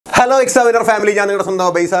Hello, examiner family. I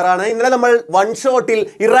am one shot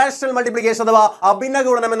irrational multiplication of Abhina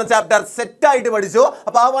Gudanam chapter set tight.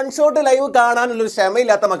 One shot live Kana Shamil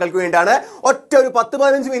at the Makalkuindana or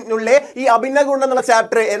Patuman Abhina Gudan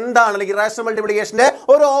chapter end irrational multiplication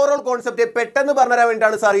or overall concept a pet and the Barnara and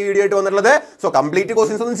video to another. So complete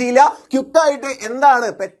questions on Celia, Kuka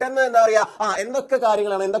Endana, Petan and Aria, end the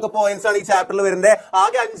Karinga and the points on each chapter in there.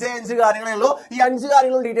 Agan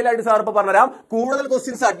Yanzi detail at Sarpa Panaram, cool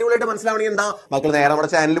questions at മനസ്സിലാവണി എന്താ മക്കൾ നേരെ നമ്മുടെ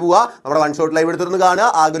ചാനലിൽ പോവാ നമ്മുടെ one shot live എടുത്തിരുന്ന് കാണുക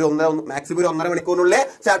ആകെ maximum 1.5 മണിക്കൂറിനുള്ളിൽ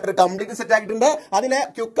ചാപ്റ്റർ കംപ്ലീറ്റ് സെറ്റ് ആക്കിയിട്ടുണ്ട് അതിലെ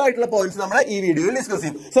ക്വിക്ക് ആയിട്ടുള്ള പോയിന്റ്സ് നമ്മൾ ഈ വീഡിയോയിൽ ഡിസ്കസ്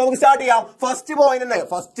ചെയ്യും സോ നമുക്ക് സ്റ്റാർട്ട് ചെയ്യാം ഫസ്റ്റ് പോയിന്റ്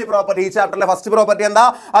ഫസ്റ്റ് പ്രോപ്പർട്ടി ഈ ചാപ്റ്ററിലെ ഫസ്റ്റ് പ്രോപ്പർട്ടി എന്താ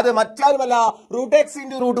അത് മറ്റാരുമല്ല √x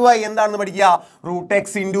 * √y എന്താണെന്ന് പഠിക്കുക √x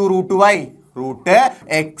 * √y root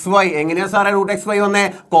xy എങ്ങനെയാ സാറേ √xy വന്നേ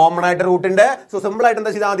കോമൺ ആയിട്ട് റൂട്ട് ഉണ്ട് സോ സിമ്പിൾ ആയിട്ട്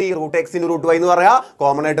എന്താ ചെയ്താൽ മതി √x * √y എന്ന് പറയാ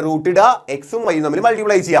കോമൺ ആയിട്ട് റൂട്ട് ഇടുക x ഉം y ഉം തമ്മിൽ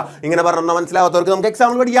മൾട്ടിപ്ലൈ ചെയ്യാം ഇങ്ങനെ പറഞ്ഞാൽ മനസ്സിലാവാത്തവർക്ക് നമുക്ക്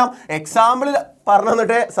എക്സാമ്പിൾ പഠിക്കാം എക്സാമ്പിൾ പറഞ്ഞു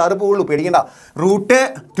തന്നിട്ട് സാറ് പോവുള്ളൂ പേടിക്കണ്ട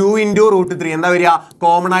 √2 * √3 എന്താ വരിക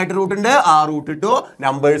കോമൺ ആയിട്ട് റൂട്ട് ഉണ്ട് ആ റൂട്ട് ഇട്ടു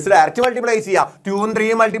നമ്പേഴ്സ് ഡയറക്റ്റ് മൾട്ടിപ്ലൈ ചെയ്യാം 2 ഉം 3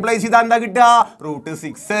 ഉം മൾട്ടിപ്ലൈ ചെയ്താൽ എന്താ കിട്ടുക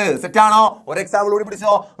 √6 സെറ്റ് ആണോ ഒരു എക്സാമ്പിൾ കൂടി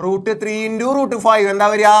പിടിച്ചോ √3 * √5 എന്താ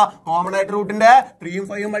വരിക കോമൺ ആയിട്ട് റൂട്ട് ഉണ്ട് 3 ഉം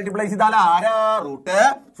 5 ഉം മൾട്ടിപ്ലൈ ചെയ്താൽ ആരാ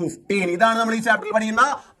 √15 ഇതാണ് നമ്മൾ ഈ ചാപ്റ്ററിൽ പഠിക്കുന്ന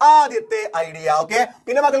ആദ്യത്തെ ഐഡിയ ഓക്കെ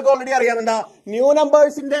പിന്നെ മക്കൾക്ക് ഓൾറെഡി അറിയാമെന്താ ന്യൂ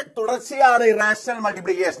നമ്പേഴ്സിന്റെ തുടർച്ചയാണ് ഇറാഷണൽ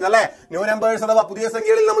മൾട്ടിപ്ലിക്കേഷൻ അല്ലെ ന്യൂ നമ്പേഴ്സ് അഥവാ പുതിയ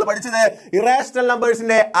സംഖ്യകളിൽ നമ്മൾ പഠിച്ചത് ഇറാഷണൽ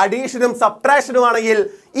നമ്പേഴ്സിന്റെ അഡീഷനും സബ്ട്രാക്ഷനും ആണെങ്കിൽ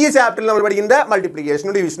ഈ ചാപ്റ്ററിൽ നമ്മൾ പഠിക്കുന്നത്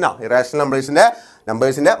മൾട്ടിപ്ലിക്കേഷനും ഡിവിഷനാണ് ഇറാഷണൽ നമ്പേഴ്സിന്റെ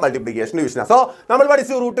മൾട്ടിപ്ലിക്കേഷൻ ഡിവിഷനാണ് സോ നമ്മൾ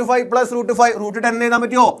പഠിച്ചു √5 + √5 √10 എഴുതാൻ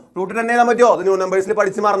പറ്റുമോ അത് ന്യൂ നമ്പേഴ്സിൽ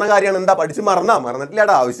പഠിച്ച് മറന്ന കാര്യമാണ് എന്താ പഠിച്ച്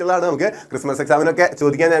മറന്നിട്ടില്ല ആവശ്യമുള്ളതാണ് നമുക്ക് ക്രിസ്മസ് എക്സാമിനൊക്കെ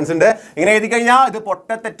ചോദിക്കാൻ ചാൻസ് ഉണ്ട് ഇങ്ങനെ എഴുതി കഴിഞ്ഞാൽ ഇത്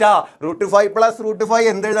പൊട്ടത്തെറ്റാ √5 +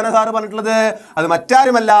 √5 എന്ത് എഴുതാനാണ് സാറ് പറഞ്ഞിട്ടുള്ളത് അത്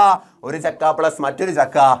മറ്റാരുമല്ല ഒരു ചക്ക പ്ലസ് മറ്റൊരു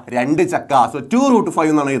ചക്ക രണ്ട് ചക്ക സോ 2√5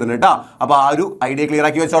 എന്നാണ് എഴുതുന്നത് കേട്ടോ അപ്പൊ ആ ഒരു ഐഡിയ ക്ലിയർ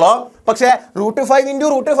ആക്കി വെച്ചോളൂ പക്ഷേ √5 *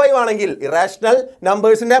 √5 ആണെങ്കിൽ ഇറാഷണൽ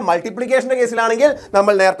നമ്പേഴ്സിന്റെ മൾട്ടിപ്ലിക്കേഷന്റെ കേസിലാണെങ്കിൽ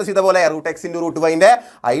നമ്മൾ നേരത്തെ ചെയ്ത പോലെ √x * √y ന്റെ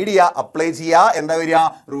ഐഡിയ അപ്ലൈ ചെയ്യുക എന്താ വരിക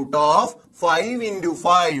 √5 *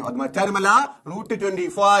 5 അത് മറ്റാരുമല്ല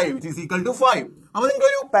 √25 which is equal to 5 അപ്പൊ നിങ്ങൾക്ക്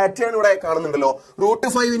ഒരു പാറ്റേൺ ഇവിടെ കാണുന്നുണ്ടല്ലോ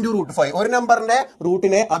 √5 * √5 ഒരു നമ്പറിന്റെ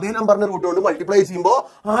റൂട്ടിനെ അതേ നമ്പറിന്റെ റൂട്ട് കൊണ്ട് മൾട്ടിപ്ലൈ ചെയ്യുമ്പോൾ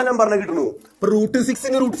ആ നമ്പറിനെ കിട്ടുന്നു √6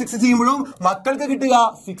 * √6 ചെയ്യുമ്പോഴും മക്കൾക്ക് കിട്ടുക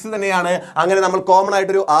 6 തന്നെയാണ് അങ്ങനെ നമ്മൾ കോമൺ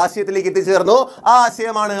ആയിട്ടൊരു ആശയത്തിലേക്ക് എത്തിച്ചേർന്നു ആ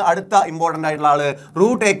ആശയമാണ് അടുത്ത ഇമ്പോർട്ടന്റ് ആയിട്ടുള്ള ആള്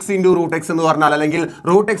 √x * √x എന്ന് പറഞ്ഞാൽ അല്ലെങ്കിൽ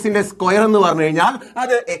 √x ന്റെ സ്ക്വയർ എന്ന് പറഞ്ഞു കഴിഞ്ഞാൽ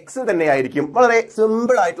അത് x തന്നെയായിരിക്കും വളരെ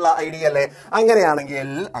സിമ്പിൾ ആയിട്ടുള്ള ഐഡിയ അല്ലേ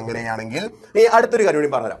അങ്ങനെയാണെങ്കിൽ ഈ അടുത്തൊരു കാര്യം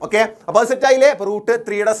കൂടി പറഞ്ഞുതരാം ഓക്കെ അപ്പൊ സെറ്റ് ആയില്ലേ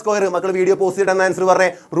 √3 യുടെ സ്ക്വയർ മക്കൾ വീഡിയോ പോസ്റ്റ് ചെയ്ത ആൻസർ പറഞ്ഞേ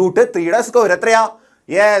 √3 യുടെ സ്ക്വയർ എത്രയാ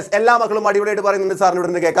യെസ് എല്ലാ മക്കളും അടിപൊളിയായിട്ട് പറയുന്നുണ്ട് സാറിന് ഇവിടെ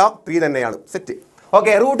നിന്ന് കേൾക്കാം 3 തന്നെയാണ് സെറ്റ്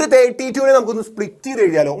ഓക്കെ √32 നമുക്കൊന്ന് സ്പ്ലിറ്റ് ചെയ്ത്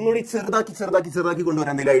എഴുതിയാലോ ഒന്നുകൂടി ചെറുതാക്കി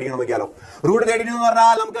കൊണ്ടുവരാൻ എന്തെങ്കിലും ഐഡിയ നോക്കിയാലോ √32 എന്ന്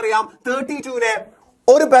പറഞ്ഞാൽ നമുക്കറിയാം 32നെ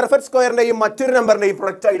ഒരു പെർഫെക്റ്റ് സ്ക്വയറിന്റെയും മറ്റൊരു നമ്പറിന്റെയും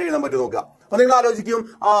പ്രൊഡക്റ്റ് ആയിട്ട് എഴുതാൻ പറ്റും നോക്കുക അപ്പൊ നിങ്ങൾ ആലോചിക്കും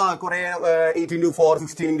കുറെ 8 × 4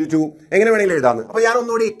 16 × 2 എങ്ങനെ വേണമെങ്കിലും എഴുതാന്ന് അപ്പൊ ഞാൻ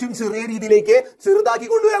ഒന്നുകൂടി ഏറ്റവും ചെറിയ രീതിയിലേക്ക് ചെറുതാക്കി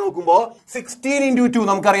കൊണ്ടുവരാൻ നോക്കുമ്പോ 16 × 2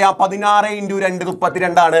 നമുക്കറിയാം 16 × 2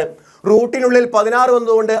 32 ആണ് റൂട്ടിനുള്ളിൽ 16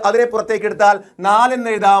 വന്നതുകൊണ്ട് അതിനെ പുറത്തേക്ക് എടുത്താൽ 4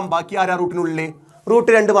 എന്ന് എഴുതാം ബാക്കി ആരാ റൂട്ടിനുള്ളിൽ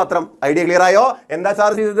 √2 മാത്രം ഐഡിയ ക്ലിയർ ആയോ എന്താ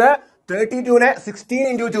സാർ ചെയ്തത് 32നെ 16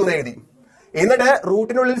 × 2 എന്ന് എഴുതി എന്നിട്ട്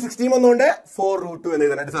റൂട്ടിനുള്ളിൽ 16 വന്നുകൊണ്ട് 4√2 എന്ന്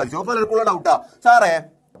എഴുതാനായിട്ട് സാധിച്ചു അപ്പൊ പലർക്കുള്ള ഡൗട്ടാ സാറേ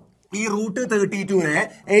ഈ √32നെ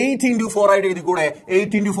 8 × 4 ആയിട്ട് എഴുതി കൂടെ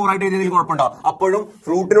 8 × 4 ആയിട്ട് എഴുതിയതിൽ കുഴപ്പമുണ്ടോ അപ്പോഴും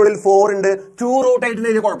റൂട്ടിനുള്ളിൽ 4 ഉണ്ട് 2√8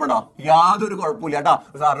 എഴുതി കുഴപ്പമുണ്ടോ യാതൊരു കുഴപ്പമില്ല കേട്ടോ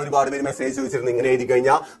സാറിന് ഒരുപാട് പേര് മെസ്സേജ് ചോദിച്ചിരുന്നു ഇങ്ങനെ എഴുതി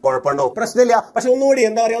കഴിഞ്ഞാൽ കുഴപ്പമുണ്ടോ പ്രശ്നമില്ല പക്ഷെ ഒന്നുകൂടി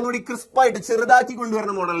എന്താ പറയാ ഒന്നുകൂടി ക്രിസ്പായിട്ട് ചെറുതാക്കി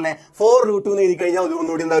കൊണ്ടുവരുന്ന മോഡലിനെ 4√2 എന്ന് എഴുതി കഴിഞ്ഞാൽ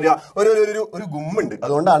ഒന്നുകൂടി എന്താ പറയാ ഒരു ഗുമ്മുണ്ട്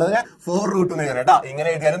അതുകൊണ്ടാണ് 4√2 എന്ന് കേട്ടോ ഇങ്ങനെ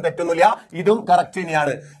എഴുതിയാലും തെറ്റൊന്നുമില്ല ഇതും കറക്റ്റ്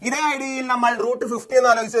തന്നെയാണ് ഇതേ ഐഡിയയിൽ നമ്മൾ √50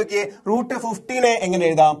 എന്ന് ആലോചിച്ച് നോക്കിയേ √15നെ എങ്ങനെ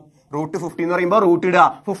എഴുതാം √50 എന്ന് പറയുമ്പോൾ റൂട്ട് ഇടുക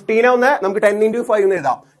 15 ഒന്ന് നമുക്ക് 10 × 5 എന്ന്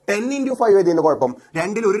എഴുതാം 10 × 5 എഴുതിയതിന്റെ കുഴപ്പം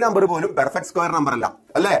രണ്ടിൽ ഒരു നമ്പർ പോലും പെർഫെക്റ്റ് സ്ക്വയർ നമ്പർ അല്ല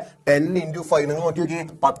അല്ലെ 10 × 5 നിങ്ങൾ നോക്കി നോക്കി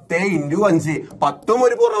 10 × 5 10ഉം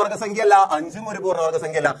ഒരു പൂർണ്ണവർഗ സംഖ്യ അല്ല 5ഉം ഒരു പൂർണ്ണവർഗ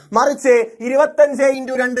സംഖ്യ അല്ല മറിച്ച് 25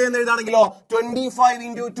 × 2 എന്ന് എഴുതാണെങ്കിലോ 25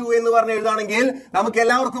 × 2 എന്ന് പറഞ്ഞ് എഴുതാണെങ്കിൽ നമുക്ക്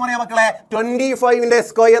എല്ലാവർക്കും അറിയാം മക്കളെ 25ന്റെ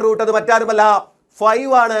സ്ക്വയർ റൂട്ട് അത് മറ്റാരുമല്ല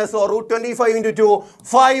 5 ആണ് സോ √25 × 2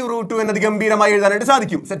 5√2 എന്നത് ഗംഭീരമായി എഴുതാനായിട്ട്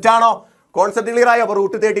സാധിക്കും സെറ്റാണോ കോൺസെപ്റ്റ് ക്ലിയർ ആയോ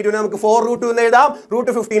 √32 നമുക്ക് 4√2 എന്ന് എഴുതാം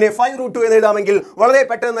 √15നെ 5√2 എന്ന് എഴുതാമെങ്കിൽ വളരെ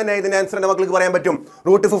പെട്ടെന്ന് തന്നെ ഇതിന്റെ ആൻസർ എന്റെ മക്കൾക്ക് പറയാൻ പറ്റും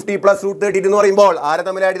 √50 + √32 എന്ന് പറയുമ്പോൾ ആരെ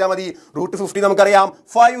തമ്മിൽ എഴുതാൻ മതി √50 നമുക്കറിയാം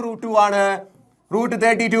 5√2 ആണ് റൂട്ട്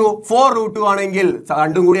 32 4 റൂട്ട് 2 ആണെങ്കിൽ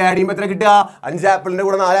രണ്ടും കൂടി ആഡ് ചെയ്യുമ്പോൾ എത്ര കിട്ടുക? 5 ആപ്പിളിന്റെ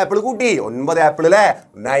കൂടെ 4 ആപ്പിൾ കൂട്ടി 9 ആപ്പിൾ അല്ലേ?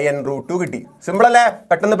 9 റൂട്ട് 2 കിട്ടി. സിമ്പിൾ അല്ലേ?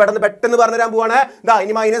 പെട്ടെന്ന് പറഞ്ഞു തരാൻ പോവാണ്. ഇതാ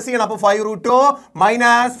ഇനി മൈനസ് ചെയ്യണം. അപ്പൊ 5 റൂട്ട് 2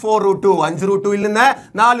 മൈനസ് 4 റൂട്ട് 2. 5 റൂട്ട് 2 നിന്ന്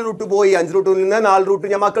 4 റൂട്ട് പോയി. 5 റൂട്ട് 2 നിന്ന് 4 റൂട്ട്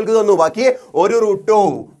ഞാൻ മക്കൾക്ക് തന്നു. ബാക്കി 1 റൂട്ട്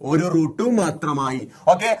 2 മാത്രമായി.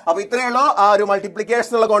 ഓക്കെ, അപ്പൊ ഇത്രയേ ഉള്ളൂ ആ ഒരു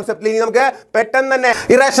മൾട്ടിപ്ലിക്കേഷൻ ഉള്ള കോൺസെപ്റ്റിൽ. ഇനി നമുക്ക് പെട്ടെന്ന് തന്നെ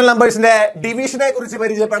ഇറാഷണൽ നമ്പേഴ്സിന്റെ ഡിവിഷനെ കുറിച്ച്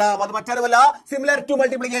പരിചയപ്പെടാം. അത് മറ്റൊന്നുമല്ല, സിമിലർ ടു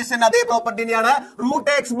മൾട്ടിപ്ലിക്കേഷൻ അതേ പ്രോപ്പർട്ടി തന്നെയാണ്. Root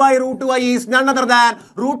X by root Y is none other than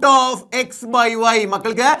root of X by Y.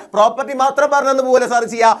 മക്കൾക്ക് പ്രോപ്പർട്ടി മാത്രം പറഞ്ഞത് പോലെ സാർ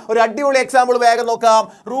ചെയ്യാം. ഒരു അടിപൊളി എക്സാമ്പിൾ വേഗം നോക്കാം.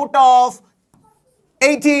 റൂട്ട് ഓഫ്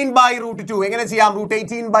 18 by root 2 എങ്ങനെ ചെയ്യാം? റൂട്ട്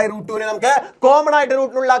 18 by root 2 നമുക്ക് കോമൺ ആയിട്ട്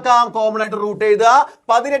റൂട്ടിനുള്ളാക്കാം. കോമൺ ആയിട്ട് റൂട്ട് എഴുതുക.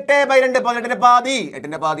 18/2 18ന്റെ പാതി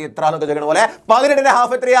 8ന്റെ പാതി എത്രയാണെന്നൊക്കെ ചോദിക്കണ പോലെ 18ന്റെ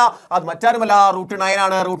ഹാഫ് എത്രയാ? അത് മറ്റാരുമല്ല, റൂട്ട് 9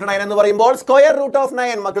 ആണ്. റൂട്ട് 9 എന്ന് പറയുമ്പോൾ സ്ക്വയർ റൂട്ട് ഓഫ്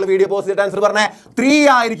 9. മക്കൾ വീഡിയോ പോസ്റ്റ് ചെയ്തിട്ട് ആൻസർ പറഞ്ഞേ 3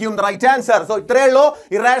 ആയിരിക്കും റൈറ്റ് ആൻസർ. സോ ഇത്രയേ ഉള്ളൂ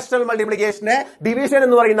ഇറാഷണൽ മൾട്ടിപ്ലിക്കേഷന്റെ ഡിവിഷൻ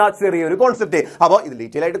എന്ന് പറയുന്ന ചെറിയൊരു കോൺസെപ്റ്റ്. അപ്പോൾ ഇത്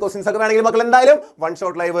ഡീറ്റെയിൽ ആയിട്ട് ക്വസ്റ്റ്യൻസ് ഒക്കെ വേണമെങ്കിൽ മക്കൾ എന്തായാലും വൺ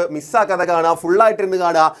ഷോട്ട് ലൈവ് മിസ്സാക്കാതെ കാണുക, ഫുൾ ആയിട്ട് ഇരുന്ന്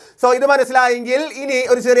കാണുക. സോ ഇത് മനസ്സിലായെങ്കിൽ ഇനി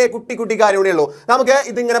ഒരു ചെറിയ കുട്ടി കാര്യം കൂടെ ഉള്ളൂ. നമുക്ക്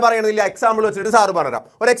ഇതിങ്ങനെ പറയണമെന്നില്ല, എക്സാമ്പിൾ വെച്ചിട്ട് സാറ് പറഞ്ഞുതരാം.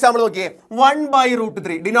 ഒരു എക്സാമ്പിൾ നോക്കിയേ. 1 by root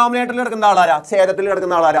 3 ഡിനോമിനേറ്ററിൽ കിടക്കുന്ന ആളാരാ? ഛേദത്തിൽ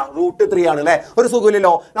കിടക്കുന്ന ആളാരാ? റൂട്ട് 3 ആണ് അല്ലെ? ഒരു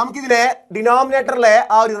സുഖമില്ലല്ലോ. നമുക്കിതിലെ ഡിനോമിനേറ്ററിലെ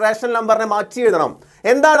ആ ഒരു ഇറാഷണൽ നമ്പറിനെ മാറ്റി എഴുതണം.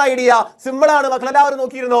 എന്താണ് ഐഡിയ? സിമ്പിൾ ആണ് മക്കൾ, എല്ലാവരും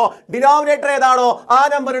നോക്കിയിരുന്നോ? ഡിനോമിനേറ്റർ ഏതാണോ ആ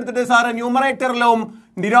നമ്പർ എടുത്തിട്ട് സാറ് ന്യൂമറേറ്ററിലും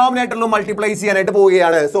ഡിനോമിനേറ്ററിലും മൾട്ടിപ്ലൈ ചെയ്യാനായിട്ട്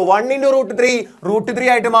പോവുകയാണ്. സോ 1 into root 3 റൂട്ട് 3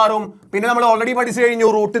 ആയിട്ട് മാറും. പിന്നെ നമ്മൾ ഓൾറെഡി പഠിച്ചു കഴിഞ്ഞു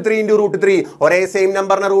റൂട്ട് 3 into root 3 ഒരേ സെയിം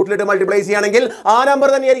നമ്പറിനെ റൂട്ടിലിട്ട് മൾട്ടിപ്ലൈ ചെയ്യുകയാണെങ്കിൽ ആ നമ്പർ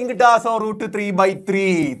തന്നെയായിരിക്കും കിട്ടുക. സോ റൂട്ട് 3/3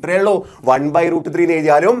 ഇത്രയേ ഉള്ളൂ. 1 by root 3 എന്ന്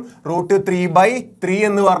എഴുതിയാലും റൂട്ട് 3/3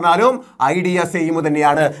 എന്ന് പറഞ്ഞാലും ഐഡിയ സെയിം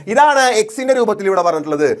തന്നെയാണ്. ഇതാണ് എക്സിന്റെ രൂപത്തിൽ ഇവിടെ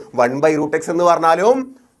പറഞ്ഞിട്ടുള്ളത്. 1 by root x എന്ന് പറഞ്ഞാലും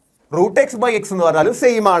റൂട്ട് എക്സ് ബൈ എക്സ് എന്ന് പറഞ്ഞാലും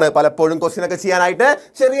സെയിം ആണ്. പലപ്പോഴും ക്വസ്റ്റ്യൻ ഒക്കെ ചെയ്യാനായിട്ട്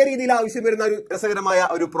ചെറിയ രീതിയിൽ ആവശ്യം വരുന്ന ഒരു രസകരമായ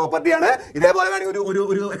ഒരു പ്രോപ്പർട്ടിയാണ്. ഇതേപോലെ വേണമെങ്കിൽ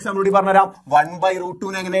ഒരു എക്സാമ്പിൾ കൂടി പറഞ്ഞുതരാം. 1 by root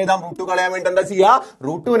 2 എങ്ങനെ എഴുതാം? റൂട്ട് 2 കളയാൻ വേണ്ടി എന്താ ചെയ്യുക?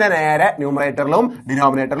 റൂട്ട് 2 നേരെ ന്യൂമറേറ്ററിലും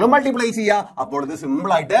ഡിനോമിനേറ്ററിലും മൾട്ടിപ്ലൈ ചെയ്യുക. അപ്പോൾ ഇത്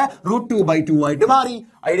സിമ്പിൾ ആയിട്ട് റൂട്ട് 2/2 ആയിട്ട് മാറി.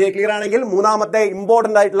 ഐഡിയ ക്ലിയർ ആണെങ്കിൽ മൂന്നാമത്തെ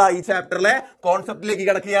ഇമ്പോർട്ടന്റ് ആയിട്ടുള്ള ഈ ചാപ്റ്ററിലെ കോൺസെപ്റ്റിലേക്ക്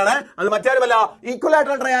കിടക്കുകയാണ്. അത് മറ്റാരുമല്ല,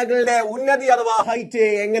 ഈക്വലാറ്ററൽ ട്രയാങ്കിളിന്റെ ഉന്നതി അഥവാ ഹൈറ്റ്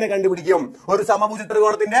എങ്ങനെ കണ്ടുപിടിക്കും? ഒരു സമഭുജ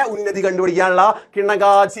ത്രികോണത്തിന്റെ ഉന്നതി കണ്ടുപിടിക്കാനുള്ള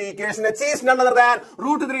കിണ്ണകാച്ചി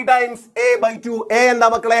റൂട്ട് 3 times a/2. a എന്താ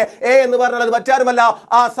മക്കളെ? a എന്ന് പറഞ്ഞാൽ അത് മറ്റാരുമല്ല,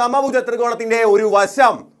 ആ സമഭുജ ത്രികോണത്തിന്റെ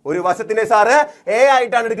ഒരു വശത്തിന്റെ സാറ് a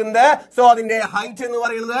ആയിട്ടാണ് എടുക്കുന്നത്. സോ അതിന്റെ ഹൈറ്റ് എന്ന്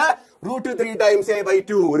പറയുന്നത് റൂട്ട് 3 times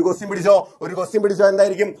a/2. ഒരു ക്വസ്റ്റ്യൻ പിടിച്ചോ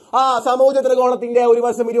എന്തായിരിക്കും? ആ സമഭുജ ത്രികോണത്തിന്റെ ഒരു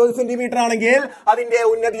വശം 20 സെന്റിമീറ്റർ ആണെങ്കിൽ അതിന്റെ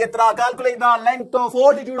ഉന്നതി എത്ര? Calculate the length of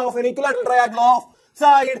fortitude of an equilateral triangle of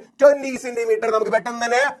side 20 centimetre. നമുക്ക് പെട്ടെന്ന്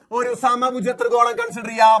തന്നെ ഒരു സമഭുജ ത്രികോണം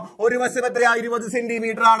കൺസിഡർ ചെയ്യാം. ഒരു വശം എത്രയാ? 20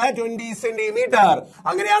 സെന്റിമീറ്റർ ആണ്. 20 സെന്റിമീറ്റർ.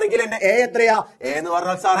 അങ്ങനെയാണെങ്കിൽ എന്റെ എ എത്രയാ? എ എന്ന്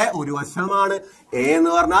പറഞ്ഞാൽ സാറേ ഒരു വശമാണ്. എ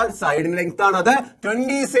എന്ന് പറഞ്ഞാൽ സൈഡിന്റെ ലെങ്ത് ആണ്. അത്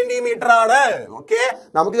 20 സെന്റിമീറ്റർ ആണ്. ഓക്കെ,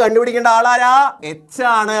 നമുക്ക് കണ്ടുപിടിക്കേണ്ട ആളാരാ? എച്ച്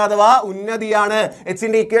ആണ്, അഥവാ ഉന്നതിയാണ്.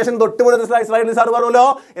 എച്ചിന്റെ ഇക്വേഷൻ തൊട്ട് മുന്നത്തെ സ്ലൈഡിൽ സാർ പറഞ്ഞല്ലോ.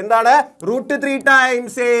 എന്താണ്? Root 3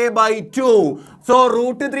 times a/2. So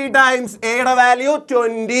root 3 times a യുടെ വാല്യൂ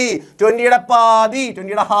 20. 20യുടെ പാതി,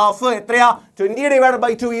 20യുടെ ഹാഫ് എത്രയാ? 20 divided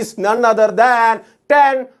by 2 is none other than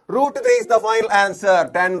 10. Root 3 is the final answer.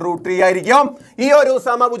 10 root 3 ആയിരിക്കും. ഈ ഒരു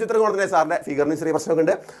സമഭുജ ത്രികോണത്തിന്റെ സാറിന്റെ ഫിഗറിന് ചെറിയ പ്രശ്നമൊക്കെ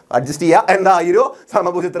ഉണ്ട്, അഡ്ജസ്റ്റ് ചെയ്യുക. എന്താ ഈ ഒരു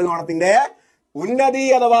സമഭുജ ത്രികോണത്തിന്റെ ഉന്നതി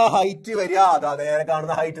അഥവാ ഹൈറ്റ് വരിക? അതാ നേരെ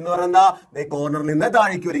കാണുന്ന ഹൈറ്റ് എന്ന് പറയുന്നത് കോർണറിൽ നിന്ന്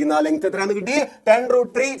താഴേക്ക് വരിക്കുന്ന ലെങ്ത് എത്രയാണെന്ന് കിട്ടി? 10 root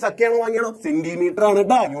 3. സഖ്യാണോ വാങ്ങിയാണോ? സെന്റിമീറ്റർ ആണ്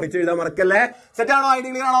കേട്ടോ. യൂണിറ്റ് എഴുതാൻ മറക്കല്ലേ. സെറ്റ് ആണോ? ഐഡിയ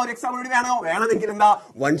ക്ലിയർ ആണോ? ഒരു എക്സാമ്പിൾ കൂടി വേണമെങ്കിൽ എന്താ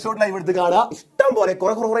വൺ ഷോട്ട് ലൈവ് എടുത്ത് കാണുക. ഇഷ്ടം പോലെ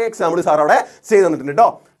കുറെ എക്സാമ്പിൾ സാർ അവിടെ ചെയ്ത് തന്നിട്ടുണ്ട് കേട്ടോ.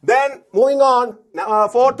 Then moving on,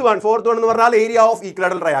 fourth one എന്ന് പറഞ്ഞാൽ ഏരിയ ഓഫ്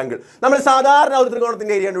ഈക്വലാറ്ററൽ ട്രയാങ്കിൾ. നമ്മൾ സാധാരണ ഒരു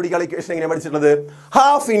ത്രികോണത്തിന്റെ ഏരിയ കണ്ടുപിടിക്കാൻ ഇക്വേഷൻ എങ്ങനെ പഠിച്ചിട്ടുള്ളത്?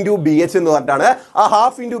 ഹാഫ് ഇൻറ്റു ബി എച്ച് എന്ന് പറഞ്ഞിട്ടാണ്. ആ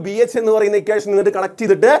ഹാഫ് ഇൻറ്റു ബി എച്ച് എന്ന് പറയുന്ന ഇക്വേഷൻ എന്നിട്ട് കണക്ട്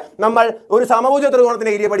ചെയ്തിട്ട് നമ്മൾ ഒരു സമഭുജ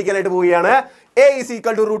ത്രികോണത്തിന്റെ ഏരിയ പഠിക്കാനായിട്ട് പോവുകയാണ്. a is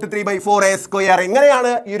equal to root 3/4 a square.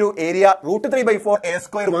 എങ്ങനെയാണ് ഈ ഒരു ഏരിയ root 3/4 a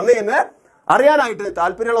square വന്നതെന്ന് അറിയാനായിട്ട്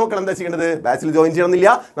താല്പര്യമുള്ള മക്കൾ എന്താ ചെയ്യേണ്ടത്? ബാച്ചിൽ ജോയിൻ ചെയ്യണമെന്നില്ല,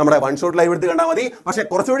 നമ്മുടെ വൺ ഷോട്ട് ലൈവ് എടുത്ത് കണ്ടാൽ മതി. പക്ഷേ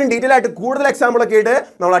കുറച്ചുകൂടി ഡീറ്റെയിൽ ആയിട്ട് കൂടുതൽ എക്സാമ്പിൾ ഒക്കെ ആയിട്ട്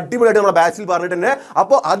നമ്മൾ അടിപൊളിയായിട്ട് നമ്മുടെ ബാച്ചിൽ പറഞ്ഞിട്ടുണ്ട്.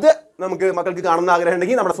 അപ്പോൾ അത് നമുക്ക് മക്കൾക്ക് കാണുന്ന ആഗ്രഹം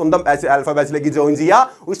ഉണ്ടെങ്കിൽ നമ്മുടെ സ്വന്തം ആൽഫ ബാച്ചിലേക്ക് ജോയിൻ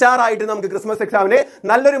ചെയ്യുക. ഉഷാറായിട്ട് നമുക്ക് ക്രിസ്മസ് എക്സാമിന്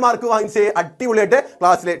നല്ലൊരു മാർക്ക് വാങ്ങിച്ച് അടിപൊളിയായിട്ട്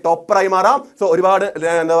ക്ലാസ്സിലെ ടോപ്പറായി മാറാം. സോ ഒരുപാട്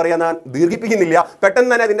എന്താ പറയുക, ഞാൻ ദീർഘിപ്പിക്കുന്നില്ല,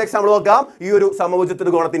 പെട്ടെന്ന് തന്നെ അതിന്റെ എക്സാമ്പിൾ നോക്കാം. ഈ ഒരു സമഭുജ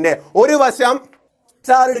ത്രികോണത്തിന്റെ ഒരു വശം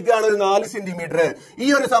സാർ എടുക്കുകയാണ് ഒരു 4 സെന്റിമീറ്റർ. ഈ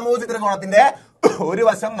ഒരു സമഭുജ ത്രികോണത്തിന്റെ ഒരു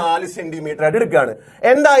വശം 4 സെന്റിമീറ്റർ ആയിട്ട് എടുക്കുകയാണ്.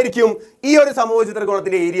 എന്തായിരിക്കും ഈ ഒരു സമഭുജ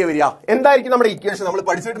ത്രികോണത്തിന്റെ ഏരിയ വരിക? എന്തായിരിക്കും നമ്മുടെ ഇക്വേഷൻ? നമ്മൾ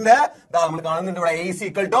പഠിച്ചിട്ടുണ്ട്, നമ്മൾ കാണുന്നുണ്ട് ഇവിടെ a is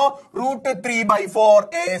equal to root 3/4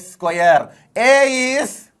 a square. a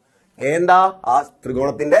is എന്താ ആ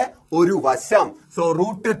ത്രികോണത്തിന്റെ ഒരു വശം. സോ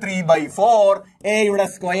 √3/4 എയുടെ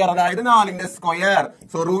സ്ക്വയർ, അതായത് 4ന്റെ സ്ക്വയർ.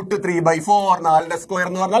 സോ √3/4 4ന്റെ സ്ക്വയർ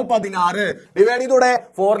എന്ന് പറഞ്ഞാൽ 16. ഡിവൈഡ് ചെയ്തൂടെ?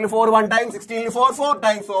 4 4 1 time, 16 4 4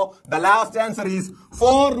 time. So the last answer is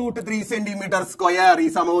 4√3 centimetre square. ഈ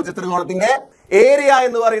സമഭുജ ത്രികോണത്തിന്റെ ഏരിയ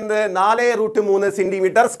എന്ന് പറയുന്നത് 4√3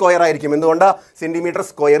 സെന്റിമീറ്റർ സ്ക്വയർ ആയിരിക്കും. എന്തുകൊണ്ട്? സെന്റിമീറ്റർ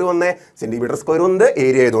സ്ക്വയർ വന്ന്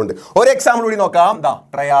ഏരിയ ആയതുകൊണ്ട്. ഒരു എക്സാമ്പിൾ കൂടി നോക്കാം.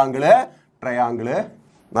 ട്രയാങ്കിള്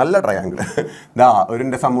നല്ല ട്രയാങ്കിള് ഒരു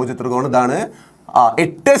സമഭുജ ത്രികോണം ഇതാണ്.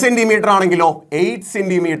 8 സെന്റിമീറ്റർ ആണെങ്കിലോ 8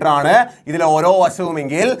 സെന്റിമീറ്റർ ആണ് ഇതിലെ ഓരോ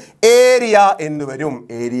വശവുമെങ്കിൽ ഏരിയ എന്ന് വരും.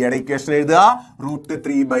 ഏരിയയുടെ ഇക്വേഷൻ എഴുതുക,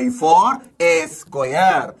 √3/4 a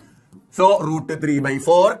സ്ക്വയർ. സോ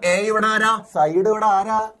 √3/4 a ഇവിടെ ആരാ? സൈഡ് ഇവിടെ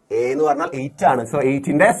ആരാ? a എന്ന് പറഞ്ഞാൽ 8 ആണ്. So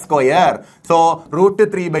 8ന്റെ square. സോ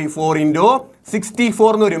 √3/4 ഇൻറ്റു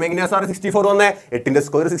 64 എന്ന് വരും. എങ്ങനെയാ സാർ 64 വന്നേ? 8ന്റെ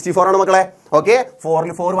സ്ക്വയർ 64 ആണ് മക്കളെ. ഓക്കെ,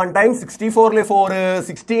 4 4 1 ടൈം, 64 4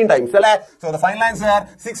 16 ടൈംസ് അല്ലെ. So the final answer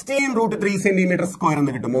 16√3 centimetre square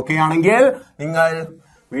എന്ന് കിട്ടും. ഓക്കെ ആണെങ്കിൽ നിങ്ങൾ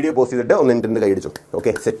വീഡിയോ പോസ്റ്റ് ചെയ്തിട്ട് ഒന്ന് കൈയടിച്ചു.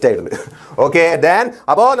 ഓക്കെ, സെറ്റ് ആയിട്ടുണ്ട്. ഓക്കെ, ദെൻ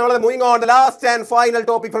അപ്പോൾ നമ്മൾ moving on the last and final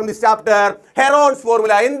topic from this chapter, Heron's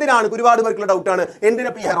formula. എന്തിനാണ്? ഒരുപാട് പേർക്കുള്ള ഡൗട്ടാണ്,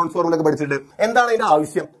 എന്തിനാ ഈ ഹെറോൺസ് ഫോർമുല ഒക്കെ പഠിച്ചിട്ട് എന്താണ് അതിന്റെ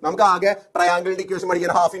ആവശ്യം? നമുക്ക് ആകെ ട്രയാങ്കിളിന്റെ ഇക്വേഷൻ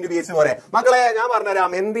പഠിക്കാൻ ഹാഫ് ഇൻറ്റു BH പോലെ. മക്കളെ ഞാൻ പറഞ്ഞുതരാം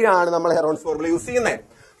എന്തിനാണ് നമ്മൾ ഹെറോൺസ് ഫോർമുല യൂസ് ചെയ്യുന്നത്.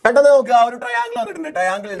 പെട്ടെന്ന് നോക്കുക, ഒരു ട്രയാങ്കിൾ വന്നിട്ടുണ്ട്.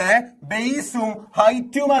 ട്രയാങ്കിളിന്റെ ബേസും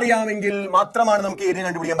ഹൈറ്റും അറിയാമെങ്കിൽ മാത്രമാണ് നമുക്ക് ഏരിയ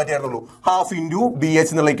കണ്ടുപിടിക്കാൻ പറ്റാറുള്ളൂ. ഹാഫ് ഇൻറ്റു BH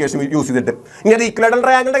എന്നുള്ള ഇക്വേഷൻ യൂസ് ചെയ്തിട്ട്. ഇനി അത് ഇക്വലേറ്ററൽ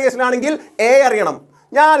ട്രയാങ്കിളിന്റെ കേസിലാണെങ്കിൽ A അറിയണം.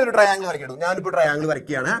 ഞാനൊരു ട്രയാങ്കിൾ വരയ്ക്കണം. ഞാനിപ്പോ ട്രയാങ്കിൾ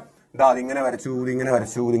വരയ്ക്കുകയാണ്. ഇതിങ്ങനെ വരച്ചു.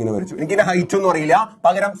 എനിക്കിന്റെ ഹൈറ്റ് ഒന്നും അറിയില്ല,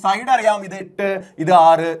 പകരം സൈഡ് അറിയാം. ഇത് 8, ഇത്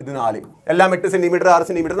 6, ഇത് 4, എല്ലാം 8 സെന്റിമീറ്റർ, 6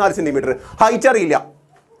 സെന്റിമീറ്റർ, 4 സെന്റിമീറ്റർ. ഹൈറ്റ് അറിയില്ല.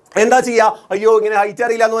 എന്താ ചെയ്യാ? അയ്യോ, ഇങ്ങനെ ഹൈറ്റ്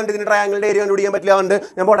അറിയില്ല എന്ന് പറഞ്ഞിട്ട് ഇതിന് ട്രയാങ്കിളിന്റെ ഏരിയ കണ്ടുപിടിക്കാൻ പറ്റില്ല എന്ന്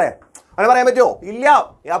ഞാൻ പോട്ടെ, അങ്ങനെ പറയാൻ പറ്റുമോ? ഇല്ല.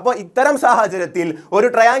 അപ്പൊ ഇത്തരം സാഹചര്യത്തിൽ ഒരു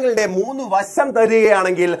ട്രയാങ്കിളിന്റെ 3 വശം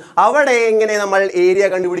തരികയാണെങ്കിൽ അവിടെ എങ്ങനെ നമ്മൾ ഏരിയ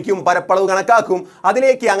കണ്ടുപിടിക്കും, പരപ്പളവ് കണക്കാക്കും?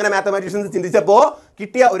 അതിലേക്ക് അങ്ങനെ മാത്തമാറ്റീഷ്യൻസ് ചിന്തിച്ചപ്പോ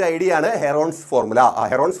കിട്ടിയ ഒരു ഐഡിയ ആണ് ഹെറോൺസ് ഫോർമുല. ആ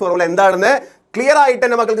ഹെറോൺസ് ഫോർമുല എന്താണെന്ന് ക്ലിയർ ആയിട്ട്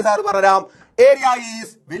തന്നെ മക്കൾക്ക് സാർ പറഞ്ഞുതരാം. ഏരിയ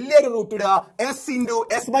ഈസ് വലിയൊരു റൂട്ട് ഇടുക, S into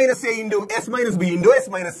S minus A into S minus B into S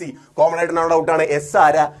minus C. Common ആയിട്ട് ഡൗട്ടാണ് എസ്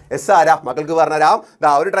ആരാ മക്കൾക്ക് പറഞ്ഞുതരാം.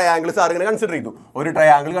 ഒരു ട്രയാങ്കിൾ സാർ ഇങ്ങനെ കൺസിഡർ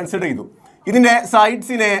ചെയ്തു. ഇതിന്റെ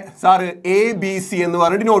സൈഡ്സിനെ സാറ് ABC എന്ന്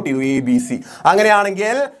പറഞ്ഞിട്ട് നോട്ട് ചെയ്തു. ABC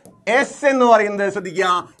അങ്ങനെയാണെങ്കിൽ S എന്ന് പറയുന്നത് ശ്രദ്ധിക്കുക,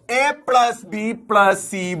 A + B +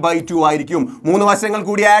 C/2 ആയിരിക്കും. 3 വശങ്ങൾ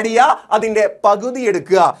കൂടി ആഡ് ചെയ്യുക, അതിന്റെ പകുതി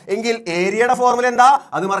എടുക്കുക. എങ്കിൽ ഏരിയയുടെ ഫോർമുല എന്താ?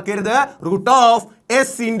 അത് മറക്കരുത്,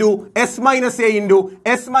 √S into S minus A into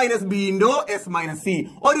S minus B into S minus C.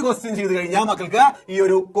 ഒരു ക്വസ്റ്റ്യൻ ചെയ്ത് കഴിഞ്ഞാൽ മക്കൾക്ക് ഈ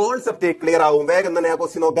ഒരു കോൺസെപ്റ്റ് ക്ലിയർ ആവും. വേഗം തന്നെ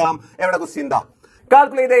ക്വസ്റ്റ്യൻ നോക്കാം. എവിടെ ക്വസ്റ്റ്യൻ എന്താ?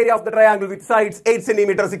 Calculate the area of the triangle with sides 8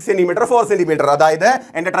 cm, 6 cm, 4 cm. അതായത്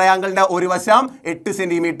എന്റെ ട്രയാങ്കിളിന്റെ ഒരു വശം 8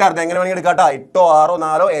 സെന്റിമീറ്റർ. അത് എങ്ങനെ വേണമെങ്കിൽ എടുക്കാട്ടോ, 8 6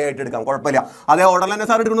 4 7 എടുക്കാം, കുഴപ്പമില്ല. അതേ ഓർഡറിൽ തന്നെ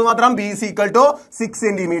സാർ എടുക്കുന്നത് മാത്രം. B is equal to 6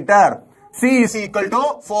 centimetre, C is equal to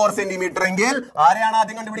 4 centimetre. എങ്കിൽ ആരെയാണ്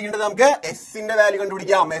ആദ്യം കണ്ടുപിടിക്കേണ്ടത്? നമുക്ക് S ന്റെ വാല്യൂ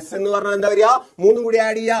കണ്ടുപിടിക്കാം. S എന്ന് പറഞ്ഞാൽ എന്താ വരിക? 3 കൂടി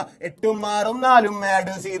ആഡ് ചെയ്യുക. 8 6 4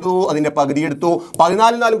 ആഡ് ചെയ്തു, അതിന്റെ പകുതി എടുത്തു.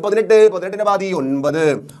 14 4 18, 18ന്റെ പാതി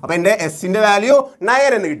 9. അപ്പൊ എന്റെ S ന്റെ വാല്യൂ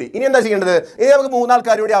 9 എന്ന് കിട്ടി. ഇനി എന്താ ചെയ്യേണ്ടത്? ഇനി നമുക്ക് 3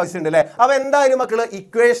 ആൾക്കാരുടെ ആവശ്യമുണ്ട് അല്ലെ. അപ്പൊ എന്തായാലും മക്കള്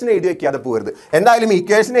ഇക്വേഷൻ എഴുതി വെക്കാതെ പോകരുത്. എന്തായാലും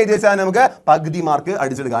ഇക്വേഷൻ എഴുതി വെച്ചാൽ നമുക്ക് പകുതി മാർക്ക്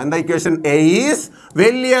അടിച്ചെടുക്കാം. എന്താ ഇക്വേഷൻ? A is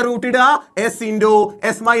വലിയ റൂട്ട് ഇടുക, S into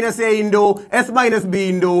S minus A into S minus B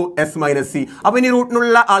into S minus C. അപ്പൊ ഇനി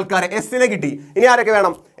റൂട്ടിനുള്ള ആൾക്കാരെ എസിനെ കിട്ടി. ഇനി ആരൊക്കെ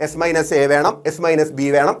വേണം? S മൈനസ് A വേണം, S മൈനസ് B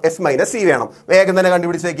വേണം, S മൈനസ് C വേണം. വേഗം തന്നെ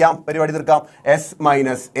കണ്ടുപിടിച്ചേക്കാം, പരിപാടി തീർക്കാം. S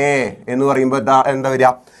മൈനസ് A എന്ന് പറയുമ്പോൾ എന്താ വരിക?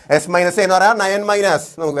 S മൈനസ് A എന്ന് പറയാം 9 മൈനസ്,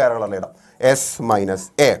 നമുക്ക് വേറെ കളറിൽ ഇടാം. S മൈനസ്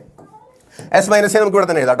A നമുക്ക് ഇവിടെ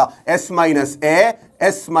തന്നെ എഴുതാം കേട്ടോ. S minus A,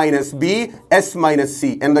 S minus B, S minus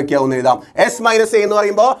C എന്തൊക്കെയാവും എഴുതാം. S മൈനസ് A എന്ന്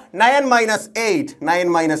പറയുമ്പോൾ 9 minus 8,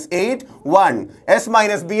 9 minus 8 1. S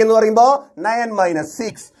minus B എന്ന് പറയുമ്പോൾ 9 മൈനസ്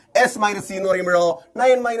 6. S minus C എന്ന് പറയുമ്പോഴോ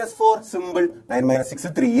 9 minus 4, simple. 9 minus 6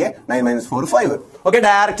 3, 9 minus 4 5. Okay,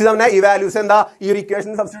 direct തന്നെ ഈ വാല്യൂസ് എന്താ ഈ ഒരു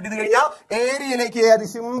ഇക്വേഷൻ സബ്സ്റ്റിറ്റ്യൂട്ട് ചെയ്ത് കഴിഞ്ഞാൽ ഏരിയയിലേക്ക് അത്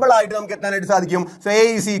സിമ്പിൾ ആയിട്ട് നമുക്ക് എത്താനായിട്ട് സാധിക്കും. So A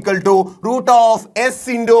is equal to √S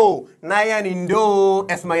into 9 into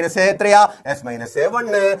S minus A എത്രയാ? S minus A 1,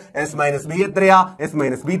 S minus B എത്രയാ? S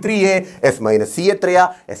minus B 3, S minus C എത്രയാ?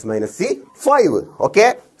 S minus C 5. Okay,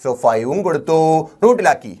 so 5ഉം കൊടുത്തു,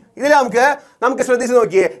 റൂട്ടിലാക്കി. ഇതിൽ നമുക്ക് ശ്രദ്ധിച്ച്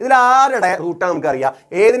നോക്കിയേ, ഇതിൽ ആരുടെ റൂട്ടാണ് നമുക്കറിയാം.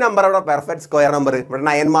 ഏത് നമ്പർ അവിടെ പെർഫെക്റ്റ് സ്ക്വയർ നമ്പർ? ഇവിടെ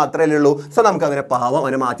 9 മാത്രമേ ഉള്ളൂ. സോ നമുക്ക് അങ്ങനെ പാവം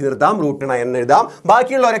അവനെ മാറ്റി നിർത്താം, √9 എന്ന് എഴുതാം.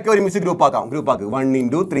 ബാക്കിയുള്ളവരൊക്കെ ഒരുമിച്ച് ഗ്രൂപ്പ് ആക്കാം. 1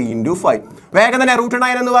 into 3 into 5. വേഗം തന്നെ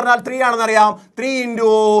 √9 എന്ന് പറഞ്ഞാൽ 3 ആണെന്ന് അറിയാം. 3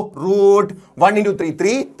 into √1 into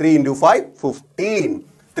 3 3 into 5 15.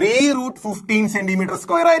 3 √15 centimetre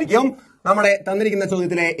square ആയിരിക്കും നമ്മുടെ തന്നിരിക്കുന്ന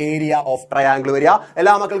ചോദ്യത്തിലെ ഏരിയ ഓഫ് ട്രയാങ്കിൾ വരിക.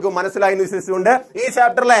 എല്ലാ മക്കൾക്കും മനസ്സിലായി എന്ന് വിശ്വസിച്ചുകൊണ്ട് ഈ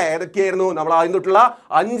ചാപ്റ്ററിലെ ഏതൊക്കെയായിരുന്നു നമ്മൾ ആദ്യം തൊട്ടുള്ള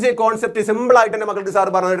 5 കോൺസെപ്റ്റ് സിമ്പിൾ ആയിട്ട് തന്നെ മക്കൾക്ക് സാർ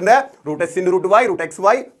പറഞ്ഞിട്ടുണ്ട്. Root X into root Y, root X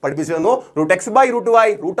Y പഠിപ്പിച്ചു തന്നു. Root X by root Y,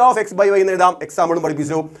 root of X by Y എന്ന് എഴുതാം, എക്സാമ്പിളും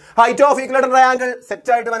പഠിപ്പിച്ചു. ഹൈറ്റ് ഓഫ് ഈക്വലേറ്റർ ട്രയാങ്കിൾ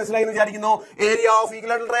സെറ്റ് ആയിട്ട് മനസ്സിലായി എന്ന് വിചാരിക്കുന്നു. ഏരിയ ഓഫ്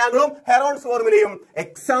ഈക്വലേറ്റർ ട്രയാങ്കിളും ഹെറോൺസ് ഫോർമുലയും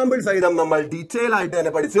എക്സാമ്പിൾ സഹിതം നമ്മൾ ഡീറ്റെയിൽ ആയിട്ട്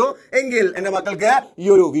തന്നെ പഠിച്ചു. എങ്കിൽ എന്റെ മക്കൾക്ക്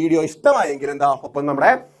ഈ ഒരു വീഡിയോ ഇഷ്ടമായെങ്കിൽ എന്താ ഒപ്പം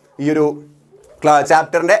നമ്മുടെ ഈ ഒരു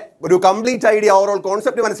ചാപ്റ്ററിന്റെ ഒരു കംപ്ലീറ്റ് ഐഡിയ ഓവറോൾ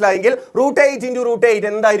കോൺസെപ്റ്റ് മനസ്സിലായെങ്കിൽ √8 × √8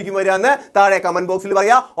 എന്തായിരിക്കും വരിക എന്ന് താഴെ കമന്റ് ബോക്സിൽ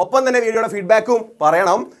പറയാ. ഒപ്പം തന്നെ വീഡിയോയുടെ ഫീഡ്ബാക്കും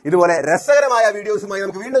പറയണം. ഇതുപോലെ രസകരമായ വീഡിയോസുമായി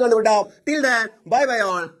നമുക്ക് വീണ്ടും കണ്ടുപിട്ടാം. Till then bye bye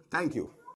all. Thank you.